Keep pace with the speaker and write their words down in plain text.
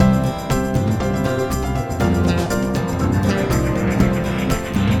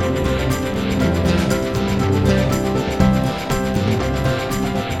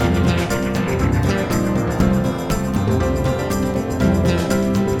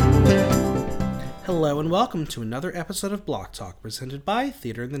Hello and welcome to another episode of Block Talk, presented by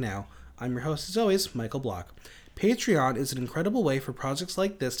Theater in the Now. I'm your host, as always, Michael Block. Patreon is an incredible way for projects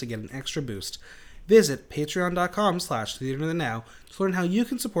like this to get an extra boost. Visit patreon.com/theaterinthenow to learn how you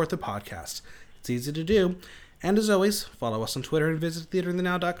can support the podcast. It's easy to do. And as always, follow us on Twitter and visit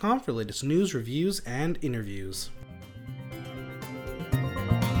theaterinthenow.com for latest news, reviews, and interviews.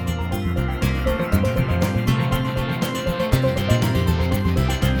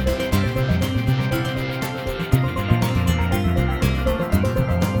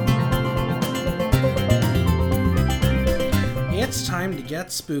 It's time to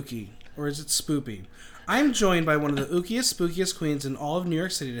get spooky. Or is it spoopy? I'm joined by one of the ookiest, spookiest queens in all of New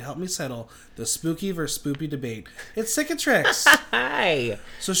York City to help me settle the spooky versus spoopy debate. It's Cicatrix. Hi.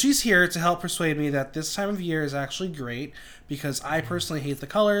 So she's here to help persuade me that this time of year is actually great because I personally hate the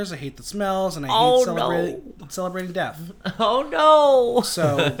colors, I hate the smells, and I hate celebrating death. Oh, no.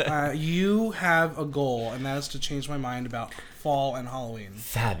 So you have a goal, and that is to change my mind about fall and Halloween.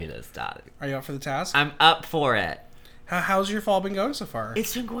 Fabulous, darling. Are you up for the task? I'm up for it. How's your fall been going so far?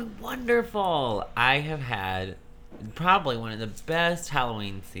 It's been going wonderful. I have had probably one of the best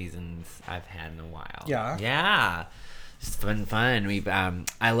Halloween seasons I've had in a while. Yeah? Yeah. It's been fun.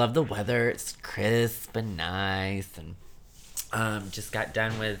 I love the weather. It's crisp and nice. And just got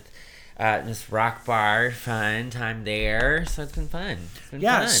done with this rock bar. Fun time there. So it's been fun.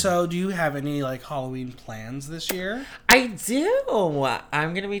 Yeah, so do you have any, Halloween plans this year? I do.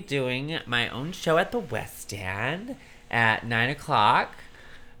 I'm going to be doing my own show at the West End at 9 o'clock.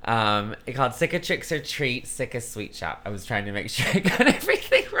 It's called Cicatrix or Treat, Sicka Sweet Shop. I was trying to make sure I got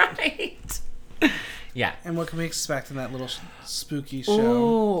everything right. Yeah. And what can we expect in that little spooky show?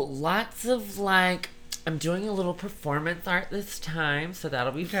 Ooh, lots of I'm doing a little performance art this time, so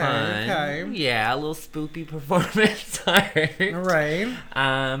that'll be fun. Okay. Yeah, a little spoopy performance art. All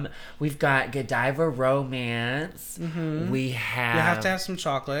right. We've got Godiva Romance. Mm-hmm. We have... You have to have some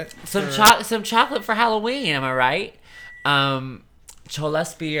chocolate. Some chocolate for Halloween, am I right? Chola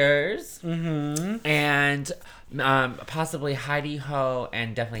Spears. Mm-hmm. And possibly Heidi Ho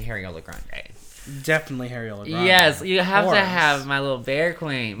and definitely Hariola Grande. Definitely Hariola Grande. Yes, you have to have my little bear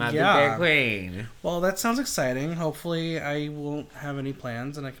queen. My big bear queen. Well, that sounds exciting. Hopefully I won't have any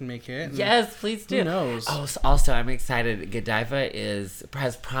plans and I can make it. Yes, please do. Who knows? Oh, also, I'm excited. Godiva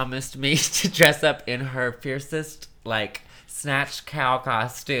has promised me to dress up in her fiercest, snatch cow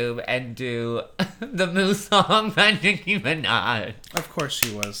costume and do the Moo song by Nicki Minaj. Of course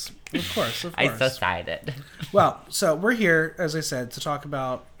she was. Of course. I'm so excited. Well, so we're here, as I said, to talk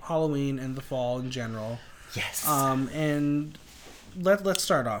about Halloween and the fall in general. Yes. And let's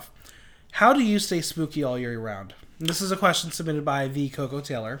start off. How do you stay spooky all year round? And this is a question submitted by the Coco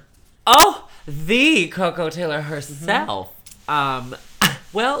Taylor. Oh, the Coco Taylor herself. Mm-hmm.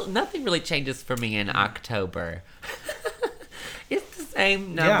 Well, nothing really changes for me in October. It's the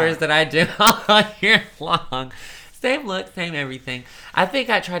same numbers that I do all year long. Same look, same everything. I think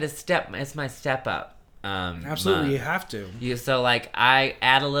I try to it's my step up. Absolutely, you have to. So I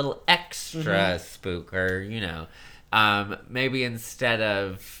add a little extra spook, or maybe instead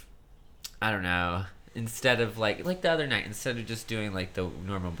of, I don't know, instead of like the other night, instead of just doing the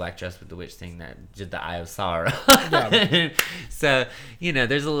normal black dress with the witch thing that did the Eye of Sorrow. Yeah. So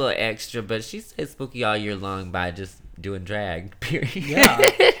there's a little extra, but she stays spooky all year long by just doing drag. Period. Yeah.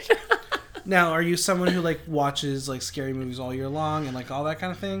 Now, are you someone who watches scary movies all year long and all that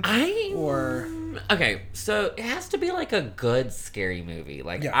kind of thing? Okay, so it has to be a good scary movie.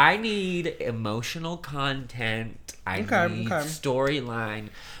 I need emotional content. I need storyline.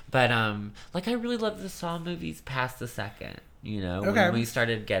 But I really love the Saw movies past the second. When we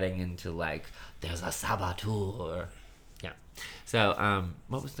started getting into there's a saboteur. Yeah. So,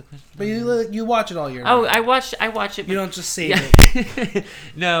 what was the question? But you watch it all year. Oh, I watch it. You don't just save it.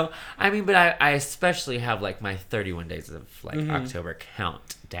 No, I mean, but I especially have my 31 days of October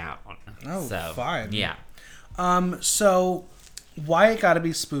countdown. Oh, so, fine. Yeah. So why it gotta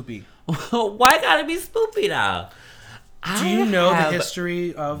be spoopy? Why gotta be spoopy now? Do you know the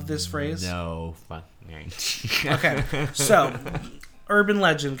history of this phrase? No. Okay. So, urban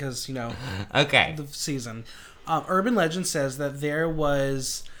legend, because okay, the season. Urban legend says that there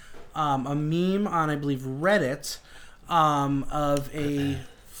was a meme on, I believe, Reddit of a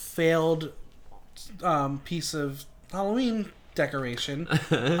failed piece of Halloween decoration.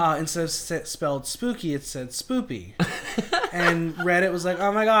 Instead of spelled spooky, it said spoopy. And Reddit was like,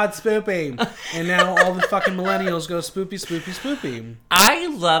 oh my god, spoopy. And now all the fucking millennials go spoopy, spoopy, spoopy. I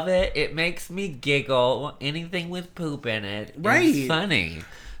love it. It makes me giggle. Anything with poop in it is funny.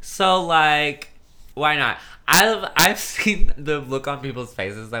 So, Why not? I've seen the look on people's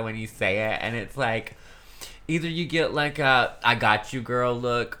faces that when you say it, and it's like either you get like a "I got you, girl"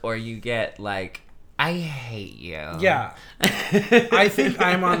 look, or you get like "I hate you." Yeah. I think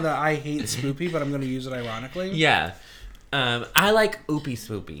I'm on the I hate spoopy, but I'm going to use it ironically. Yeah. I like oopie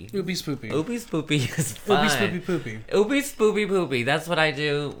spoopy. Oopie spoopy. Oopie spoopy is fun. Oopie spoopy poopy. Oopie spoopy poopy. That's what I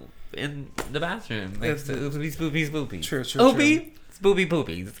do in the bathroom. Like oopie spoopy spoopy. True. Oopie spoopy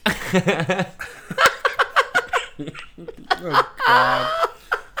poopies. Oh,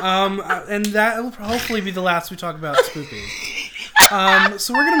 God. And that will hopefully be the last we talk about spoopy.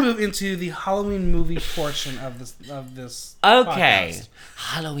 So we're gonna move into the Halloween movie portion of this. Okay. Podcast.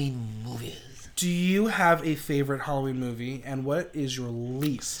 Halloween movies. Do you have a favorite Halloween movie, and what is your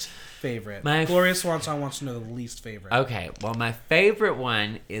least favorite? My Gloria Swanson wants to know the least favorite. Okay, well, my favorite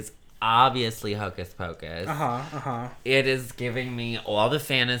one is obviously Hocus Pocus. It is giving me all the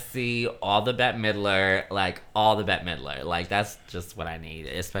fantasy, all the Bette Midler, all the Bette Midler. That's just what I need,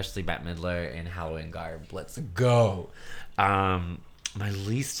 especially Bette Midler in Halloween garb. Let's go. My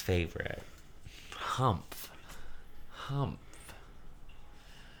least favorite, Humph.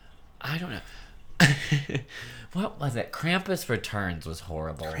 I don't know. What was it? Krampus Returns was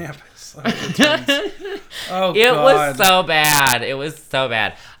horrible. Krampus. Oh, it God. was so bad. It was so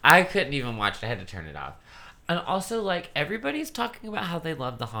bad. I couldn't even watch it. I had to turn it off. And also, everybody's talking about how they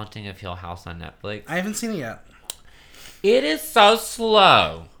love The Haunting of Hill House on Netflix. I haven't seen it yet. It is so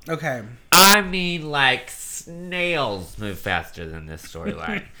slow. Okay. I mean, snails move faster than this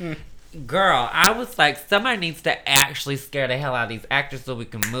storyline. Girl, I was like, somebody needs to actually scare the hell out of these actors so we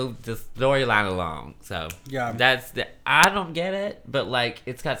can move the storyline along. So, yeah, I don't get it, but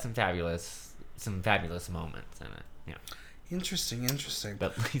it's got some fabulous moments in it. Yeah. Interesting.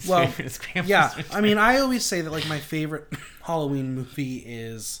 But yeah, I mean, I always say that my favorite Halloween movie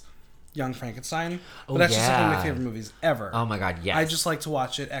is Young Frankenstein, but that's just one of my favorite movies ever. Oh my God, yes. I just like to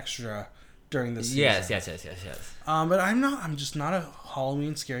watch it extra during the season. Yes. But I'm just not a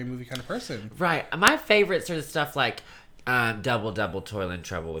Halloween scary movie kind of person. Right. My favorites are the stuff Double Toil and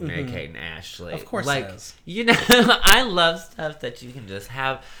Trouble with Mary-Kate and Ashley. Of course it is. I love stuff that you can just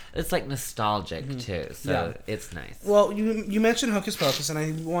have. It's nostalgic too, so it's nice. Well, you mentioned Hocus Pocus, and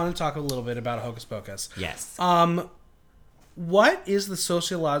I want to talk a little bit about Hocus Pocus. Yes. What is the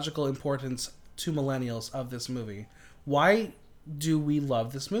sociological importance to millennials of this movie? Why do we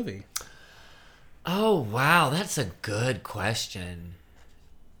love this movie? Oh, wow. That's a good question.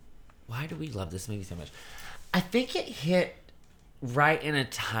 Why do we love this movie so much? I think it hit right in a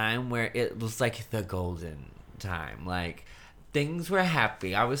time where it was the golden time. Things were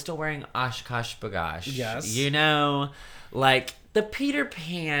happy. I was still wearing Oshkosh Bagosh. Yes. The Peter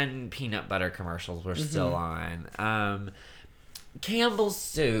Pan peanut butter commercials were still on. Campbell's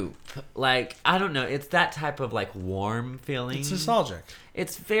soup. I don't know. It's that type of warm feeling. It's nostalgic.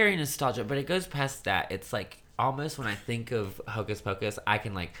 It's very nostalgic, but it goes past that. It's almost when I think of Hocus Pocus, I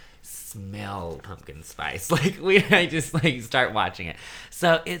can smell pumpkin spice. I just start watching it.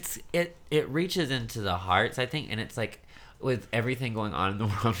 So it reaches into the hearts, I think, and it's with everything going on in the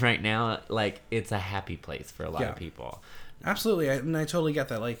world right now, it's a happy place for a lot of people. Absolutely, and I totally get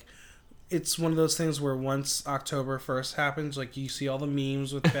that. It's one of those things where once October 1st happens, you see all the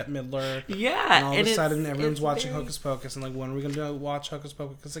memes with Bette Midler. Yeah. And all of a sudden, everyone's watching Hocus Pocus. And, when are we going to watch Hocus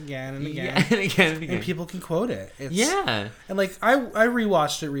Pocus again and again? Yeah, and again. And people can quote it. And, I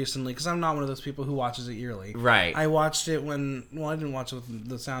rewatched it recently because I'm not one of those people who watches it yearly. Right. I watched it I didn't watch it with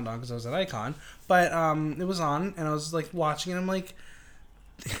the sound on because I was at Icon. But it was on, and I was, watching it, and I'm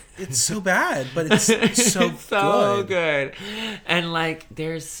it's so bad, but it's so good. And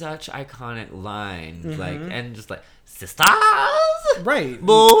there's such iconic lines, and just sisters, right?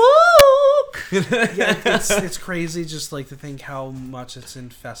 Yeah, it's crazy just to think how much it's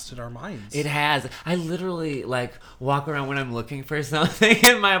infested our minds. It has. I literally walk around when I'm looking for something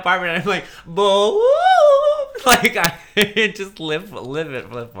in my apartment, and I'm boo. I just live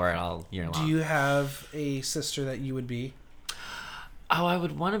for it all year long. Do you have a sister that you would be? Oh, I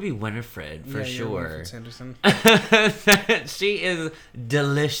would want to be Winifred for sure. Winifred Sanderson. She is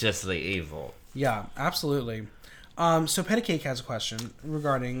deliciously evil. Yeah, absolutely. So Petty Cake has a question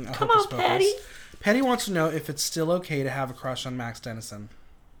regarding Hocus Pocus. Petty. Petty wants to know if it's still okay to have a crush on Max Dennison.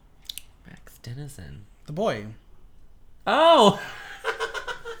 Max Dennison? The boy. Oh!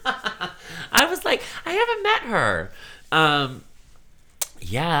 I was I haven't met her.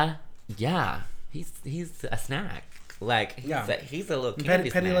 Yeah. He's a snack. He's a little candy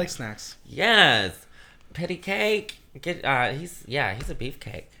Petty snack. likes snacks. Yes. Petty Cake. He's a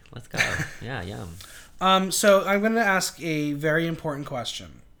beefcake. Let's go. Yeah, yum. So I'm going to ask a very important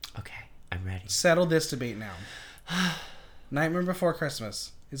question. Okay. I'm ready. Settle this debate now. Nightmare Before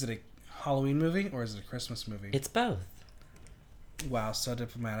Christmas. Is it a Halloween movie or is it a Christmas movie? It's both. Wow, so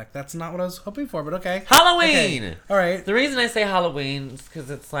diplomatic. That's not what I was hoping for, but okay. Halloween! Okay. All right. The reason I say Halloween is because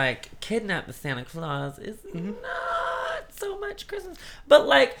it's like Kidnap the Santa Claus is not so much Christmas. But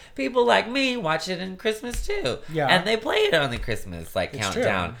like people like me watch it in Christmas too. Yeah. And they play it on the Christmas like It's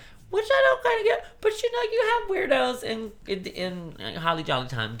countdown. true. Which I don't kind of get. But you have weirdos in Holly Jolly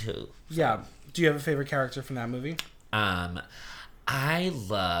Time too. Yeah. Do you have a favorite character from that movie? I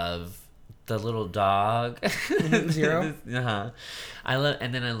love the little dog. Zero? I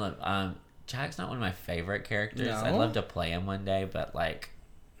love Jack's not one of my favorite characters. No? I'd love to play him one day, but like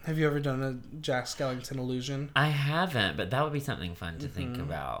Have you ever done a Jack Skellington illusion? I haven't, but that would be something fun to think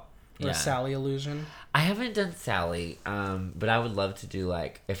about. Or a Sally illusion? I haven't done Sally, but I would love to do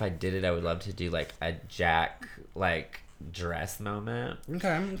like if I did it, I would love to do like a Jack like dress moment,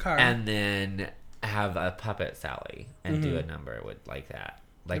 Okay. and then have a puppet Sally and do a number with like that,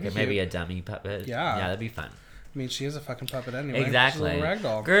 like That'd be maybe cute. a dummy puppet. Yeah. that'd be fun. I mean, she is a fucking puppet anyway. Exactly, She's a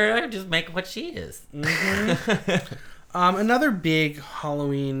little ragdoll. girl, just make what she is. Another big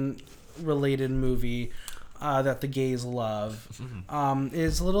Halloween-related movie that the gays love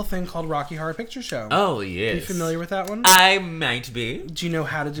is a little thing called Rocky Horror Picture Show. Oh yes, Are you familiar with that one? I might be. Do you know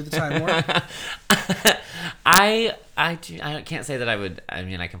how to do the time warp? I can't say that I would. I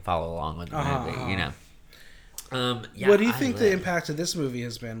mean, I can follow along with the movie, you know. Yeah, What do you think the impact of this movie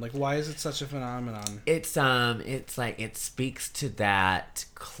has been? Like, why is it such a phenomenon? It's like it speaks to that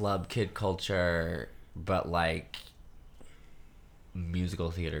club kid culture, but like musical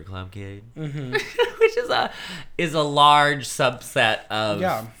theater club kid, which is a large subset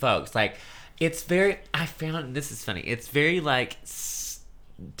of folks. Like, it's very. I found this is funny. It's very like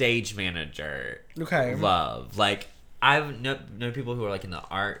stage manager love. Like I've know people who are like in the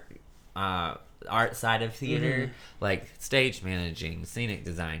art side of theater, like stage managing, scenic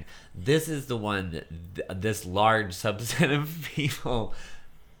design. This is the one that this large subset of people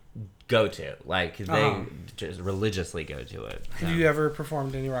go to. Like they just religiously go to it. So. Have you ever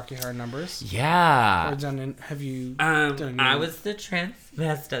performed any Rocky Horror numbers? Yeah. Or have you done I was the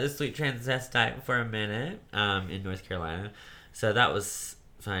sweet transvestite for a minute in North Carolina. So that was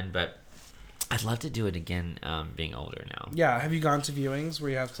fun, but I'd love to do it again being older now. Yeah, have you gone to viewings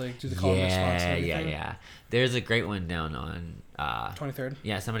where you have to like do the call and response and everything? Yeah. There's a great one down on 23rd.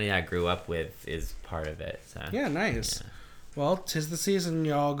 Yeah, somebody that I grew up with is part of it. So yeah, nice. Yeah. Well, 'tis the season,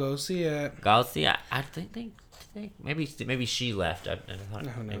 y'all. Go see it. Go see it. I think maybe she left. I thought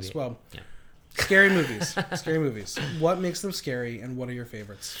who knows? Maybe, well, yeah. Scary movies. Scary movies. What makes them scary, and what are your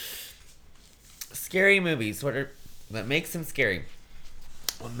favorites? Scary movies. What makes them scary?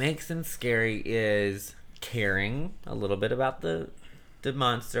 What makes them scary is caring a little bit about the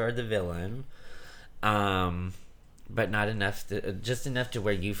monster or the villain, but not enough just enough to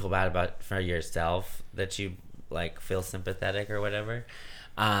where you feel bad about for yourself, that you like feel sympathetic or whatever.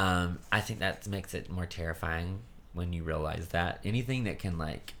 I think that makes it more terrifying when you realize that anything that can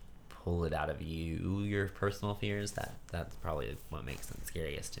like pull it out of you, your personal fears, that's probably what makes them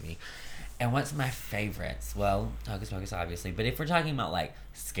scariest to me. And what's my favorites? Well, Hocus Pocus, obviously. But if we're talking about, like,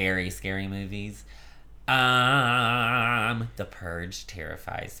 scary movies, The Purge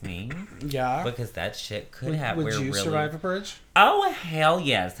terrifies me. Yeah. Because that shit could have... Would you survive a purge? Oh, hell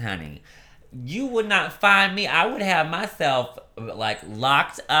yes, honey. You would not find me. I would have myself, like,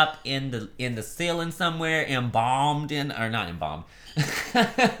 locked up in the ceiling somewhere, embalmed in... Or not embalmed.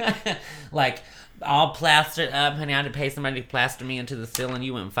 Like... all plastered up, honey. I had to pay somebody to plaster me into the ceiling.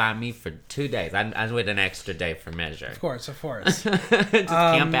 You wouldn't find me for 2 days. I'd wait an extra day for measure. Of course. Just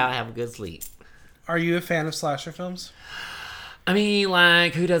camp out, have a good sleep. Are you a fan of slasher films? I mean,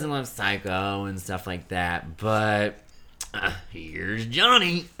 like, who doesn't love Psycho and stuff like that? But here's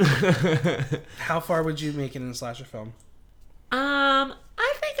Johnny. How far would you make it in a slasher film? I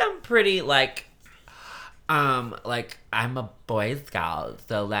think I'm pretty like I'm a Boy Scout,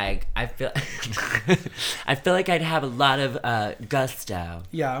 so like I feel like I'd have a lot of gusto.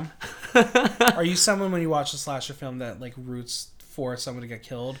 Yeah. Are you someone when you watch a slasher film that like roots for someone to get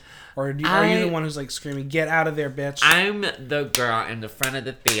killed, or are you the one who's like screaming, "Get out of there, bitch"? I'm the girl in the front of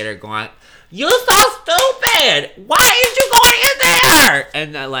the theater going, "You so stupid! Why are you going in there?"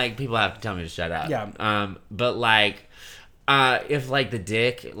 And like people have to tell me to shut up. Yeah. But like. If like the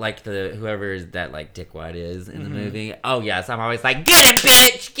dick, like the whoever that like Dick White is in the movie, oh yes, I'm always like, get him,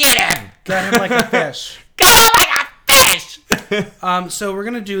 bitch, get him, get him like a fish, get him like a fish. So we're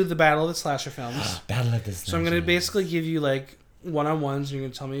gonna do the battle of the slasher films. Battle of the slasher. So I'm gonna basically give you like one-on-ones, and you're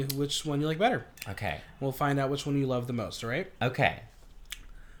gonna tell me which one you like better. Okay. We'll find out which one you love the most. All right. Okay.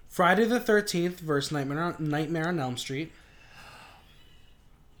 Friday the 13th versus Nightmare on Elm Street.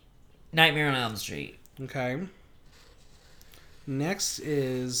 Nightmare on Elm Street. Okay. Next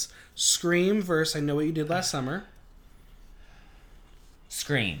is Scream versus I Know What You Did Last Summer.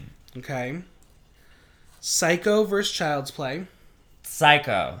 Scream. Okay. Psycho versus Child's Play.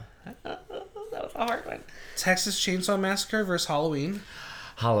 Psycho. That was a hard one. Texas Chainsaw Massacre versus Halloween.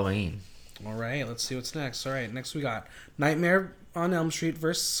 Halloween. All right, let's see what's next. All right, next we got Nightmare on Elm Street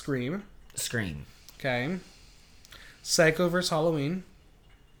versus Scream. Scream. Okay. Psycho versus Halloween.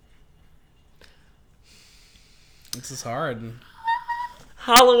 This is hard.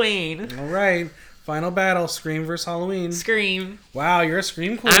 Halloween. All right. Final battle, Scream versus Halloween. Scream. Wow, you're a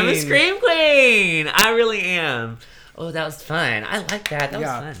Scream queen. I'm a Scream queen. I really am. Oh, that was fun. I like that. That was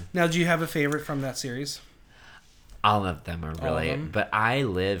fun. Now, do you have a favorite from that series? All of them are really, them? but I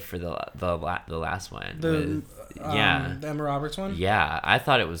live for the last one. The the Emma Roberts one? Yeah, I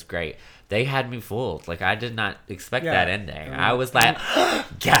thought it was great. They had me fooled. Like, I did not expect that ending. I was like,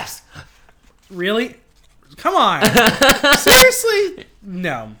 yes. Really? Come on. Seriously?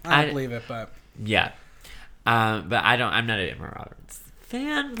 No, I don't believe it, but... Yeah. But I'm not an Emma Roberts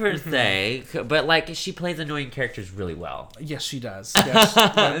fan per se, but like she plays annoying characters really well. Yes, she does. Yes,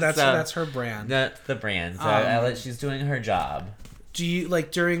 that's her brand. That's the brand. So she's doing her job. Do you,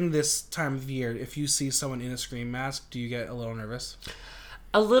 like, during this time of year, if you see someone in a Scream mask, do you get a little nervous?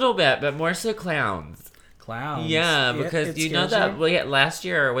 A little bit, but more so clowns. Clowns. Yeah, because you know that last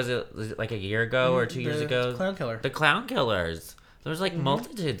year, or was it like a year ago or 2 years ago? The Clown Killer. The Clown Killers. There's like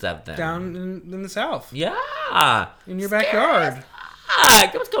multitudes of them. Down in the South. Yeah. In your backyard.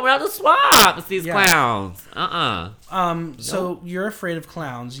 It was coming out of the swamp. It's these clowns. So you're afraid of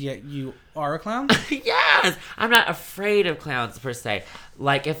clowns, yet you are a clown? Yes. I'm not afraid of clowns per se.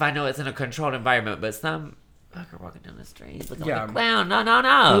 Like if I know it's in a controlled environment, but some fucker walking down the street looking like a clown.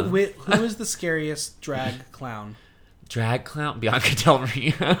 No. Who is the scariest drag clown? Drag clown? Bianca Del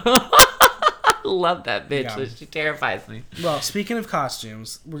Rio. Love that bitch. Yeah. She terrifies me. Well, speaking of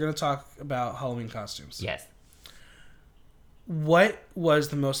costumes, we're going to talk about Halloween costumes. Yes. What was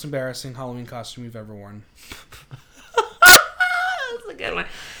the most embarrassing Halloween costume you've ever worn? That's a good one.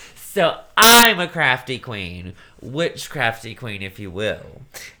 So, I'm a crafty queen. Witchcrafty queen, if you will.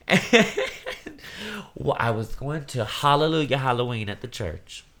 Well, I was going to Hallelujah Halloween at the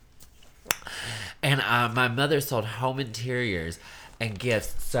church. And my mother sold home interiors and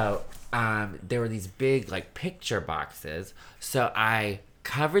gifts. So, there were these big, like, picture boxes. So, I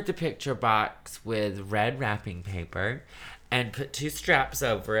covered the picture box with red wrapping paper and put 2 straps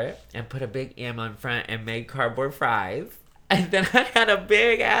over it and put a big M on front and made cardboard fries. And then I had a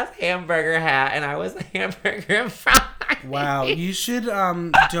big ass hamburger hat and I was a hamburger and fries. Wow, you should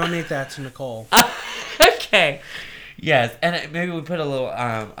donate that to Nicole. Okay. Yes, and maybe we put a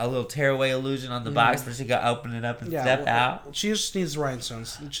little tearaway illusion on the box where she could open it up and step out. She just needs the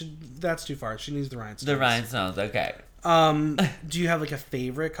rhinestones. That's too far. She needs the rhinestones. The rhinestones, okay. Do you have like a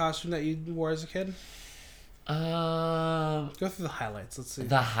favorite costume that you wore as a kid? Go through the highlights. Let's see.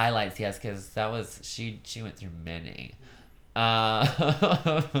 The highlights, yes, because that was she went through many.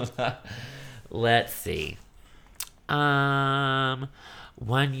 Let's see. 1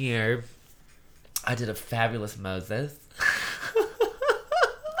 year, I did a fabulous Moses.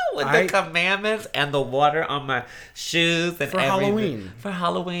 With the commandments and the water on my shoes and for everything. Halloween. For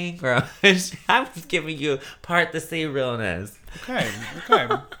Halloween, girl. I was giving you part to see realness. Okay.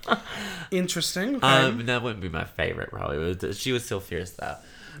 Interesting. Okay. That wouldn't be my favorite, probably. She was still fierce, though.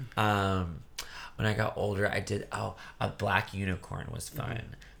 When I got older, I did, a black unicorn was fun.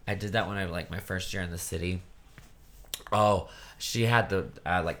 I did that when I, like, my first year in the city. Oh, she had the,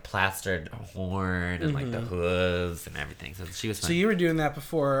 like, plastered horn and, like, the hooves and everything. So she was fun. So you were doing that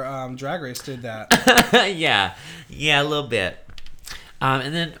before Drag Race did that. Yeah, a little bit.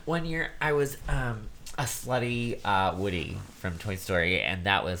 And then 1 year, I was a slutty Woody from Toy Story, and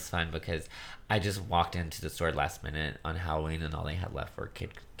that was fun because I just walked into the store last minute on Halloween, and all they had left were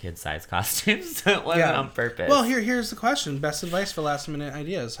kid-sized costumes, so it wasn't on purpose. Well, here's the question. Best advice for last-minute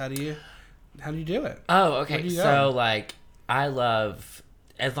ideas. How do you do it? Oh, okay. So, like, I love,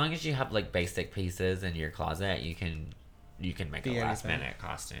 as long as you have, like, basic pieces in your closet, you can make a last-minute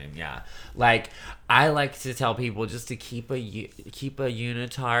costume. Yeah. Like, I like to tell people just to keep a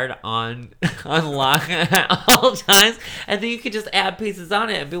unitard on lock at all times, and then you can just add pieces on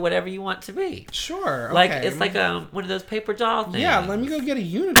it and be whatever you want to be. Sure. Okay. Like, it's like one of those paper doll things. Yeah, let me go get a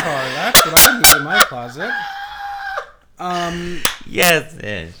unitard. That's what I need in my closet. Yes,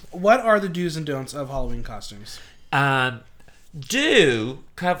 ish. What are the do's and don'ts of Halloween costumes? Do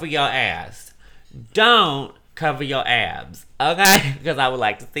cover your ass. Don't cover your abs, okay? Because I would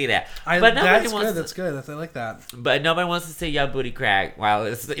like to see that. That's good. That's good. I like that. But nobody wants to see your booty crack while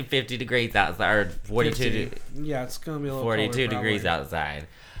it's 50 degrees outside, or 42. Yeah, it's gonna be a little 42 colder, degrees probably.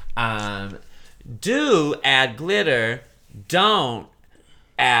 outside. Do add glitter. Don't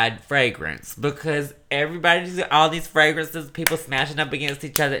add fragrance, because everybody's all these fragrances, people smashing up against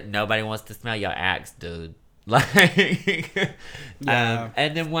each other. Nobody wants to smell your axe, dude. Like, Yeah.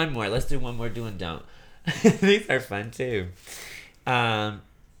 and then one more. Let's do one more. Do and don't. These are fun too.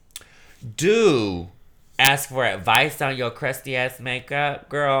 Do ask for advice on your crusty ass makeup,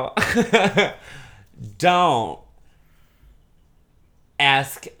 girl. Don't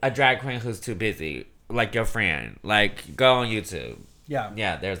ask a drag queen who's too busy, like your friend. Like, go on YouTube. Yeah.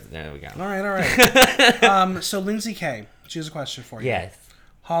 Yeah, there we go. All right. So Lindsay K, she has a question for you. Yes.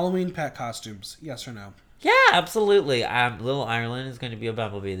 Halloween pet costumes, yes or no? Yeah, absolutely. Little Ireland is going to be a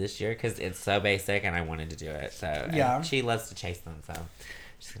bumblebee this year because it's so basic and I wanted to do it. So Yeah. and she loves to chase them, so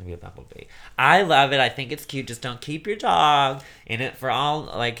she's going to be a bumblebee. I love it. I think it's cute. Just don't keep your dog in it for all,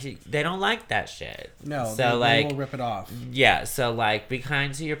 like, they don't like that shit. No, So, they will rip it off. Yeah, so, like, be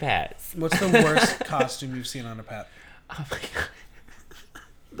kind to your pets. What's the worst costume you've seen on a pet? Oh my god.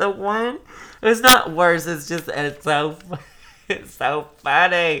 The one, it's not worse, it's just, it's so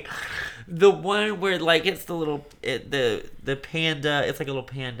funny. The one where, like, it's the panda, it's like a little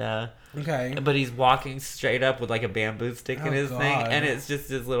panda. Okay. But he's walking straight up with, like, a bamboo stick in his thing. God. And it's just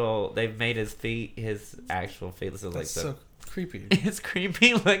his little, they've made his feet, his actual feet. This is like That's so creepy. It's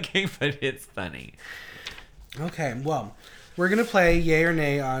creepy looking, but it's funny. Okay, well, we're going to play yay or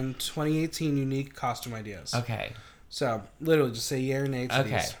nay on 2018 unique costume ideas. Okay. So, literally, just say yay or nay to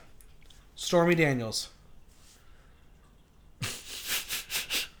these. Stormy Daniels.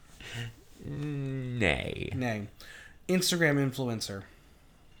 Nay. Nay. Instagram influencer.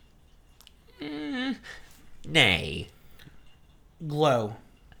 Nay. Glow.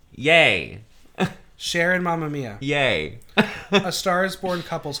 Yay. Sharon Mamma Mia. Yay. A Star is Born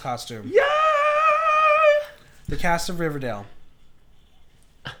couples costume. Yay! The cast of Riverdale.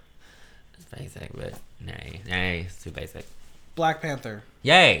 It's basic, but nay. Nay, it's too basic. Black Panther.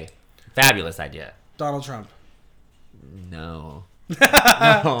 Yay. Fabulous idea. Donald Trump. No.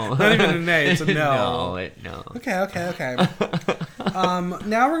 No. Not even a nay, it's a no. No. Okay.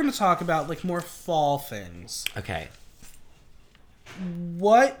 Now we're going to talk about, like, more fall things. Okay.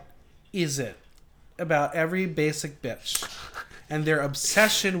 What is it about every basic bitch and their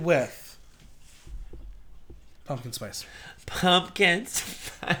obsession with pumpkin spice? Pumpkin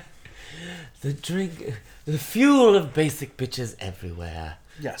spice. The drink, the fuel of basic bitches everywhere.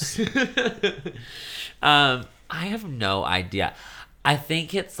 Yes. I have no idea. I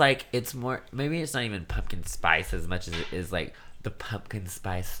think it's like, it's more, maybe it's not even pumpkin spice as much as it is like the pumpkin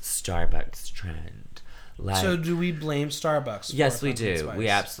spice Starbucks trend. Like, So do we blame Starbucks? yes, for we pumpkin do. spice? We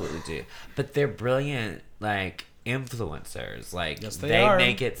absolutely do. But they're brilliant, like, influencers. Like, Yes, they are.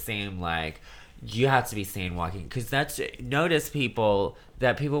 make it seem like you have to be seen walking. Because notice people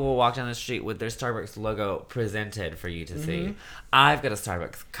will walk down the street with their Starbucks logo presented for you to see. I've got a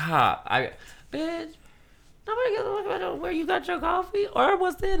Starbucks cup. Bitch, nobody gives a fuck about where you got your coffee or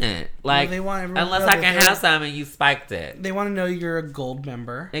what's in it. Like, they want everyone to unless know I that can they're- have some and you spiked it. They want to know you're a gold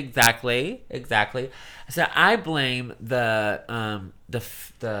member. Exactly. So I blame the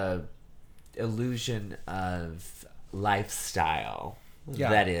illusion of lifestyle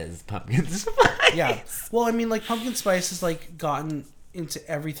that is pumpkin spice. Yeah. Well, I mean, like, pumpkin spice has, like, gotten into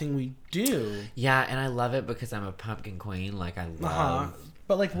everything we do. Yeah, and I love it because I'm a pumpkin queen. Like, I love.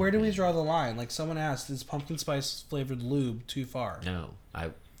 But, like, where do we draw the line? Like, someone asked, is pumpkin spice flavored lube too far? No,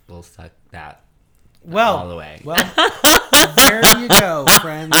 I will suck that Well, all the way. Well, there you go,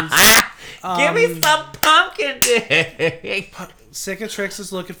 friends. Give me some pumpkin dick. Sick of Tricks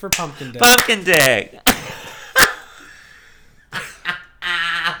is looking for pumpkin dick. Pumpkin dick.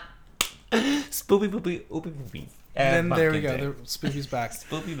 Spoopy boopy oopy boopy. Then there we pumpkin go. dick. The Spoopy's back.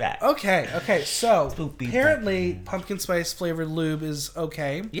 Spoopy back. Okay. So Spoopy apparently, pumpkin spice flavored lube is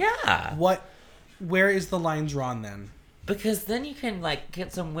okay. Yeah. Where is the line drawn then? Because then you can, like,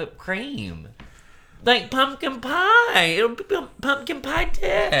 get some whipped cream. Like pumpkin pie. It'll be pumpkin pie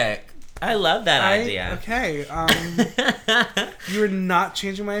dick. I love that idea. Okay. You're not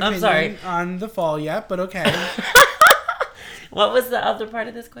changing my opinion sorry. on the fall yet, but okay. What was the other part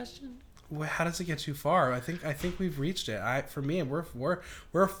of this question? Well, how does it get too far? I think we've reached it. For me,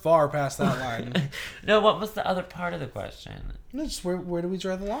 we're far past that line. No, what was the other part of the question? No, just where do we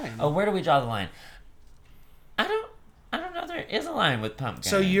draw the line? Oh, where do we draw the line? I don't know. There is a line with pumpkin.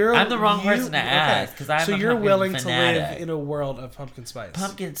 So I'm the wrong person to ask because I'm. So a you're pumpkin willing fanatic. to live in a world of pumpkin spice.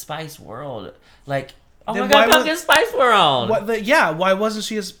 Pumpkin spice world, like Oh Then my god, why Pumpkin Spice World! Why wasn't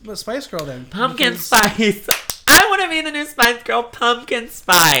she a Spice Girl then? Pumpkin Spice! I want to be the new Spice Girl, Pumpkin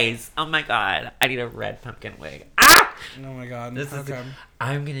Spice! Oh my god, I need a red pumpkin wig. Ah! Oh my god.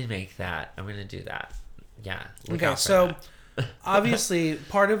 I'm gonna make that. I'm gonna do that. Yeah. Okay, so obviously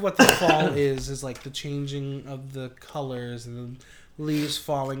part of what the fall is like the changing of the colors and the leaves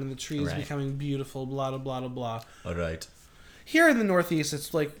falling and the trees becoming beautiful, blah blah blah blah blah. All right. Here in the Northeast,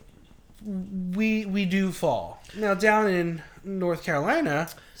 it's like we do fall. Now down in North Carolina,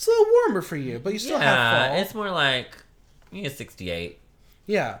 it's a little warmer for you, but you still have fall. It's more like 68.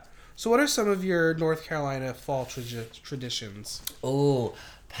 Yeah. So what are some of your North Carolina fall traditions? Ooh,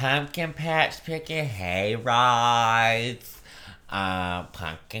 pumpkin patch picking, hay rides,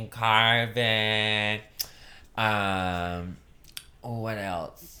 pumpkin carving. What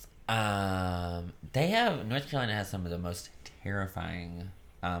else? North Carolina has some of the most terrifying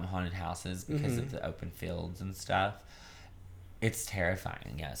haunted houses because of the open fields and stuff. It's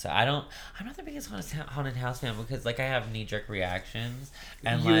terrifying, yeah. So I'm not the biggest haunted house fan because like I have knee-jerk reactions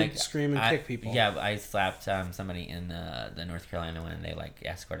and you like scream and kick people. Yeah, I slapped somebody in the North Carolina one and they like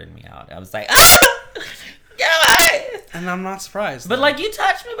escorted me out. I was like, ah, get away! And I'm not surprised. But like you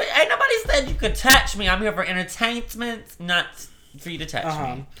touched me, but ain't nobody said you could touch me. I'm here for entertainment, not for you to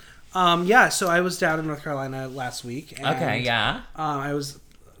touch me. Yeah. So I was down in North Carolina last week. And, Okay, yeah. I was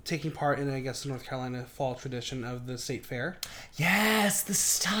taking part in, I guess, the North Carolina fall tradition of the state fair. Yes, the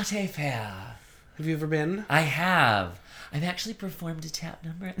State Fair. Have you ever been? I have. I've actually performed a tap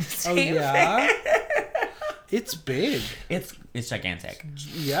number at the state fair. It's big. It's gigantic.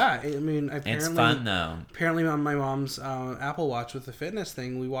 Yeah, I mean, apparently It's fun though. Apparently, on my mom's Apple Watch with the fitness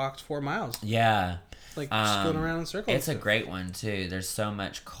thing, we walked 4 miles. Yeah. Like just going around in circles. It's a great one too. There's so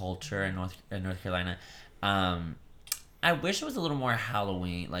much culture in North Carolina. I wish it was a little more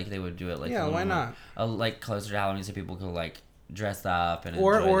Halloween. Like they would do it like why not? Like closer to Halloween so people could like dress up and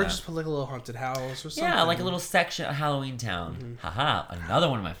or just put like a little haunted house or something. Yeah, like a little section of Halloween Town. Haha, another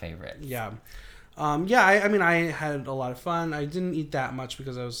one of my favorites. Yeah. I mean, I had a lot of fun. I didn't eat that much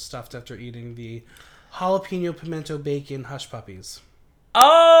because I was stuffed after eating the jalapeno pimento bacon hush puppies.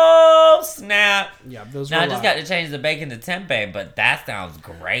 Oh snap! Yeah, those. Now I just got to change the bacon to tempeh, but that sounds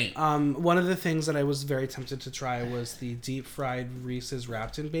great. One of the things that I was very tempted to try was the deep fried Reese's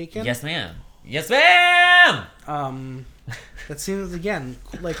wrapped in bacon. Yes, ma'am. Yes, ma'am. That seems again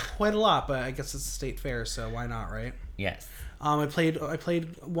like quite a lot, but I guess it's a state fair, so why not, right? Yes. I played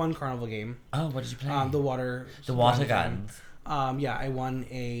one carnival game. Oh, what did you play? The water gardens. Yeah, I won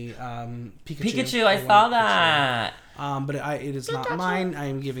a Pikachu. Pikachu, I saw that. But it is not mine. I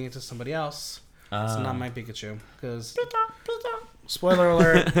am giving it to somebody else. It's not my Pikachu because spoiler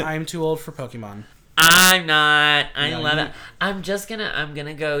alert, I'm too old for Pokemon. I'm not. I love it. I'm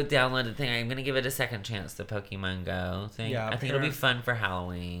gonna go download the thing. I'm gonna give it a second chance, the Pokemon Go thing. Yeah, I think it'll be fun for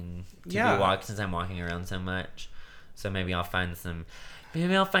Halloween to be since I'm walking around so much. So maybe I'll find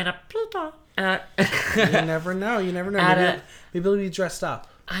a Pluto. You never know. Maybe it'll be dressed up.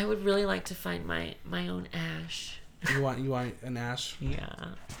 I would really like to find my own Ash. You want an Ash? Yeah.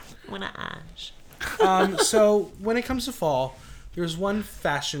 I want an Ash. So when it comes to fall, there's one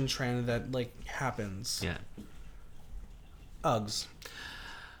fashion trend that like happens. Yeah. Uggs.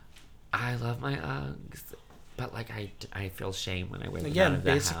 I love my Uggs, but like I feel shame when I wear them again. Out of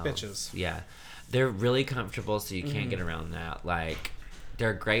the Basic house. bitches. Yeah, they're really comfortable, so you can't get around that. Like,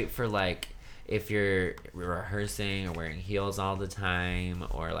 they're great for like if you're rehearsing or wearing heels all the time,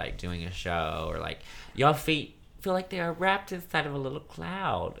 or like doing a show, or like your feet feel like they are wrapped inside of a little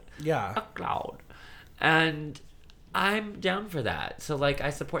cloud. Yeah. A cloud. And I'm down for that. So like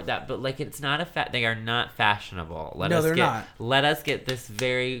I support that, but like it's not they are not fashionable. They're not. Let us get this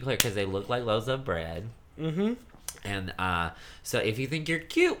very clear because they look like loaves of bread. Mm-hmm. And so if you think you're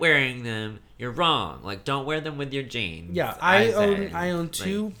cute wearing them, you're wrong. Like don't wear them with your jeans. Yeah, I own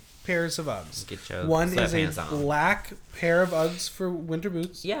two pairs of Uggs. Get your one is a black pair of Uggs for winter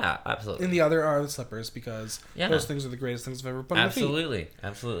boots. Yeah, absolutely. And the other are the slippers because those things are the greatest things I've ever put on my feet.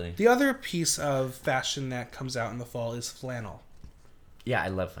 Absolutely. The other piece of fashion that comes out in the fall is flannel. Yeah, I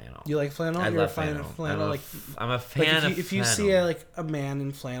love flannel. You like flannel? You're love flannel. I'm a fan of if you see a man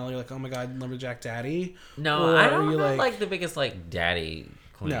in flannel, you're like, oh my god, lumberjack daddy. No, I don't like the biggest like daddy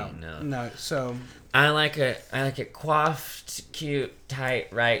queen. No. So I like it coiffed, cute,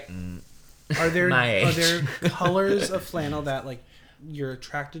 tight, right, and are there my age. Are there colors of flannel that like you're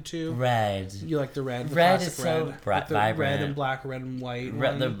attracted to? Red. You like the red? The red is so like the vibrant. Red and black, red and white.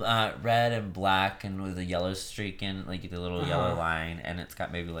 Red and black, and with a yellow streak in, like the little yellow line, and it's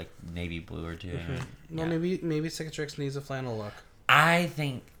got maybe like navy blue or two. Mm-hmm. Well, maybe Cicatrix needs a flannel look. I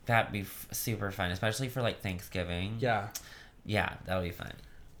think that'd be super fun, especially for like Thanksgiving. Yeah. Yeah, that would be fun.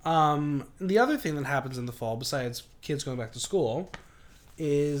 The other thing that happens in the fall, besides kids going back to school,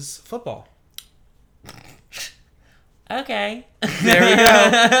 is football. Okay. There we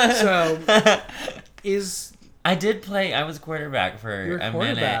go. So, I did play. I was quarterback for You're a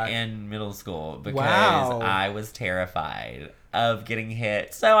quarterback. minute in middle school because Wow. I was terrified of getting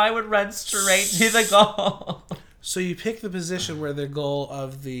hit. So I would run straight to the goal. So you pick the position where the goal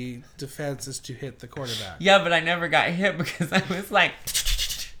of the defense is to hit the quarterback. Yeah, but I never got hit because I was like,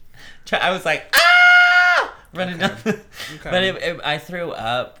 ah, running down. Okay. But I threw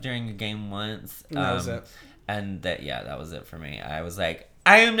up during a game once. And that was it. And that was it for me. I was like,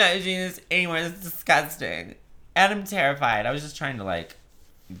 I am not doing this anymore. This is disgusting. And I'm terrified. I was just trying to like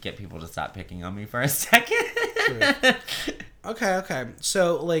get people to stop picking on me for a second. Okay.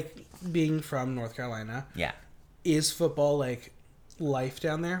 So, like, being from North Carolina, Yeah. is football like life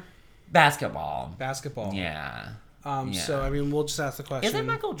down there? Basketball. Basketball. Yeah. So I mean, we'll just ask the question. Isn't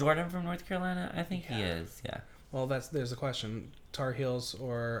Michael Jordan from North Carolina? I think he is. Yeah. Well, there's a question: Tar Heels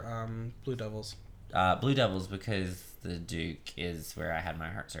or Blue Devils? Blue Devils, because the Duke is where I had my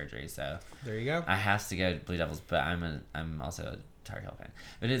heart surgery, so There you go. I have to go to Blue Devils. But I'm also a Tar Heel fan.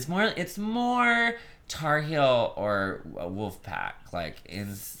 But it's more Tar Heel or Wolfpack, like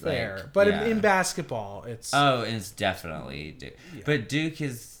in Fair, like, but yeah. in basketball, it's It's definitely Duke. Yeah. But Duke.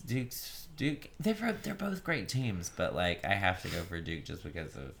 They're both great teams, but like I have to go for Duke just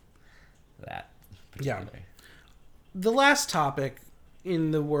because of that. Yeah. The last topic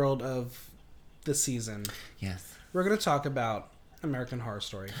in the world of the season. Yes. We're going to talk about American Horror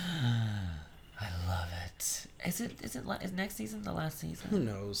Story. I love it. Is next season the last season? Who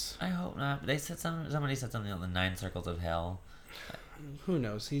knows? I hope not. They said somebody said something on the 9 Circles of Hell. Who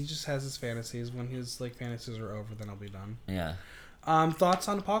knows? He just has his fantasies. When his like fantasies are over, then I'll be done. Yeah. Thoughts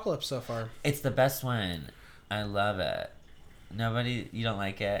on Apocalypse so far? It's the best one. I love it. You don't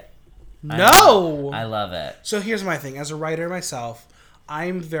like it? No! I love it. So here's my thing. As a writer myself,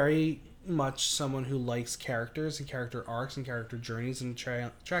 I'm very much someone who likes characters and character arcs and character journeys and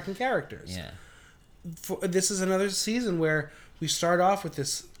tracking characters. Yeah. This is another season where we start off with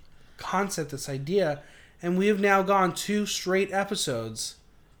this concept, this idea, and we have now gone 2 straight episodes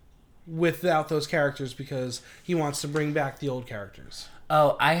without those characters because he wants to bring back the old characters.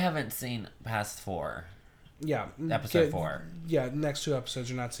 Oh, I haven't seen past 4. Yeah. Episode 4. Yeah, next 2 episodes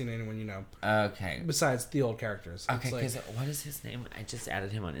you're not seeing anyone you know. Okay. Besides the old characters. Okay, because what is his name? I just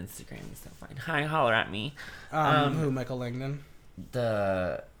added him on Instagram. He's so fine. Hi, holler at me. Who? Michael Langdon?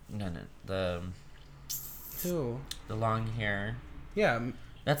 Who? The long hair. Yeah.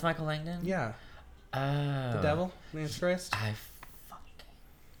 That's Michael Langdon? Yeah. Oh. The devil? Nancy Christ? I fucking...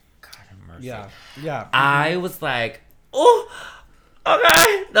 God have mercy. Yeah. I was like, oh,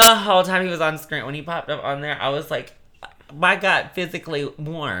 okay. The whole time he was on screen, when he popped up on there, I was like, my God, physically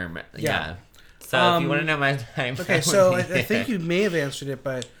warm. Yeah. So if you want to know my time... Okay, so I think you may have answered it,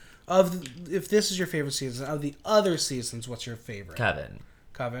 but if this is your favorite season, of the other seasons, what's your favorite? Coven.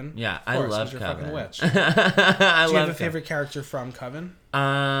 Coven? Yeah, Of course, I love 'cause you're Coven. fucking witch. I Do you love have a favorite character from Coven?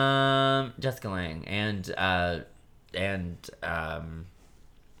 Jessica Lange and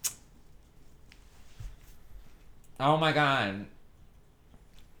oh my God,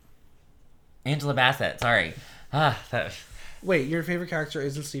 Angela Bassett. Sorry. Wait, your favorite character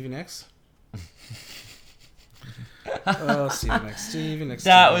isn't Stevie Nicks? Oh, Stevie Nicks.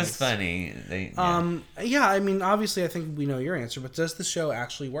 That was funny. Yeah, I mean, obviously, I think we know your answer, but does the show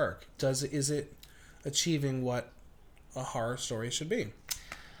actually work? Is it achieving what a horror story should be?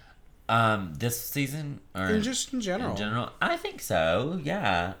 This season or Just in general? In general, I think so.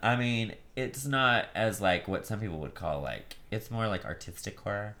 Yeah, I mean, it's not as like what some people would call like. It's more like artistic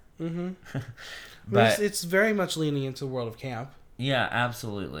horror. Mm-hmm. But it's very much leaning into the world of camp. yeah,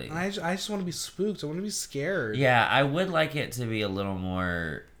 absolutely. I just want to be spooked. I want to be scared. Yeah, I would like it to be a little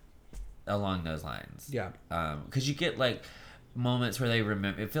more along those lines. Yeah. Because you get like moments where they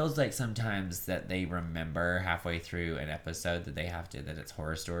remember. It feels like sometimes that they remember halfway through an episode that that it's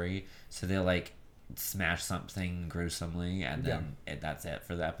horror story. So they'll like smash something gruesomely, and then that's it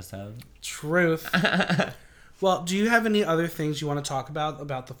for the episode. Truth. Well, do you have any other things you want to talk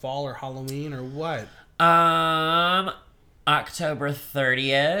about the fall or Halloween or what? October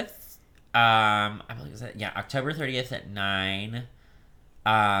 30th. I believe it's October 30th at 9.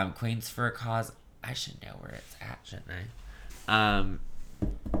 Queens for a Cause. I should know where it's at, shouldn't I?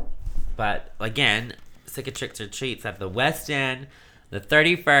 But again, Sick of Tricks or Treats at the West End, the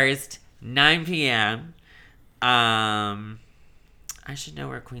 31st, 9 p.m. I should know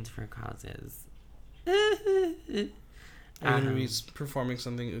where Queens for a Cause is. Are you going to be performing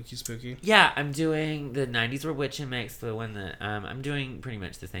something ooky spooky? Yeah, I'm doing the 90s Were Witchin' Mix, the one that I'm doing pretty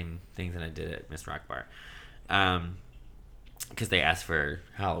much the same things that I did at Miss Rock Bar. Because they asked for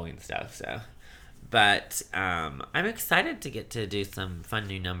Halloween stuff, so. But I'm excited to get to do some fun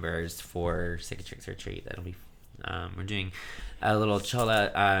new numbers for Cicatrix Retreat. That'll be, we're doing a little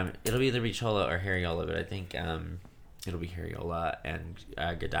Chola. It'll be either Chola or Harriola, but I think it'll be Harriola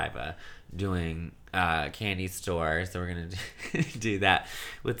and Godiva doing Candy Store. So we're gonna do that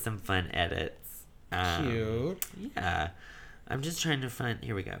with some fun edits. Cute. Yeah, I'm just trying to find.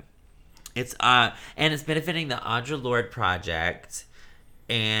 Here we go. It's and it's benefiting the Audre Lorde Project.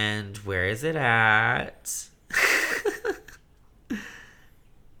 And where is it at?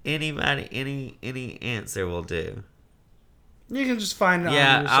 Anybody, any answer will do. You can just find it on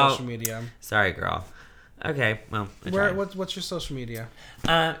your social media. Sorry, girl. Okay, well, what's your social media?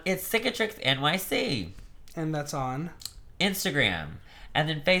 It's Cicatrix NYC. And that's on Instagram. And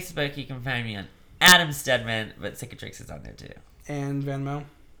then Facebook, you can find me on Adam Stedman, but Cicatrix is on there too. And Venmo?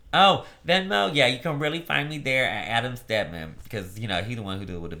 Oh, Venmo, yeah, you can really find me there at Adam Stedman because, he's the one who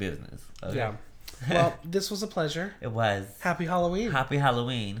deals with the business. Okay? Yeah. Well, this was a pleasure. It was. Happy Halloween. Happy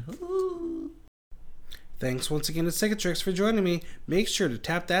Halloween. Ooh. Thanks once again to Cicatrix for joining me. Make sure to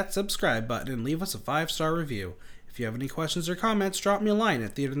tap that subscribe button and leave us a 5-star review. If you have any questions or comments, drop me a line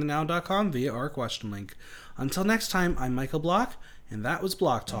at theaterthenow.com via our question link. Until next time, I'm Michael Block, and that was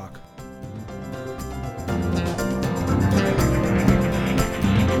Block Talk.